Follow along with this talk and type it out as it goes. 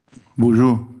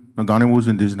Bonjour. Nagane was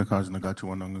indigenous cause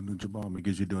Nagatu and Jabal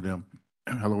Migizi them.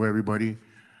 Hello, everybody.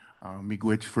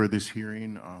 Miigwech for this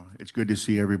hearing. It's good to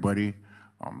see everybody.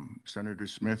 Senator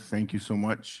Smith, thank you so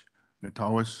much.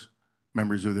 Natawas,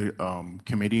 members of the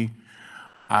committee.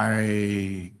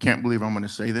 I can't believe I'm going to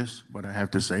say this, but I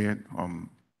have to say it.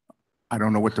 I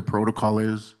don't know what the protocol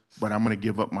is, but I'm going to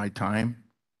give up my time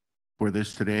for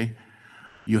this today.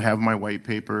 You have my white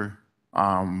paper.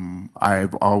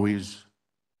 I've always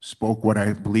spoke what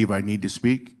I believe I need to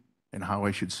speak and how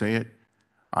I should say it.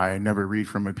 I never read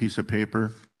from a piece of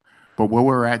paper. But where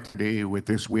we're at today with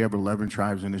this, we have 11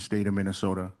 tribes in the state of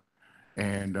Minnesota.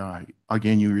 And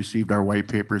again, you received our white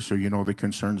paper, so you know the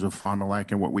concerns of Fond du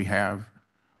Lac and what we have.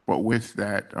 But with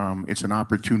that, it's an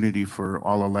opportunity for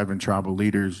all 11 tribal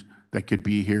leaders that could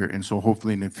be here. And so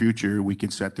hopefully in the future, we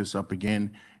can set this up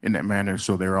again in that manner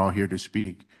so they're all here to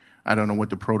speak. I don't know what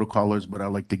the protocol is, but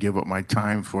I'd like to give up my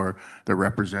time for the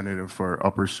representative for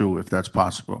Upper Sioux, if that's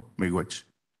possible. Miigwech.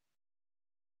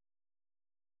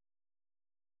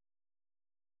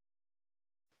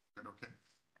 Okay.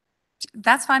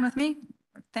 That's fine with me.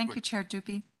 Thank you, Chair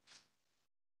Dupuis.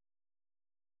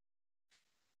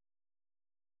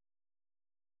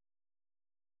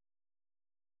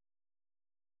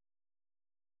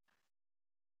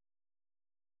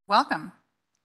 Welcome.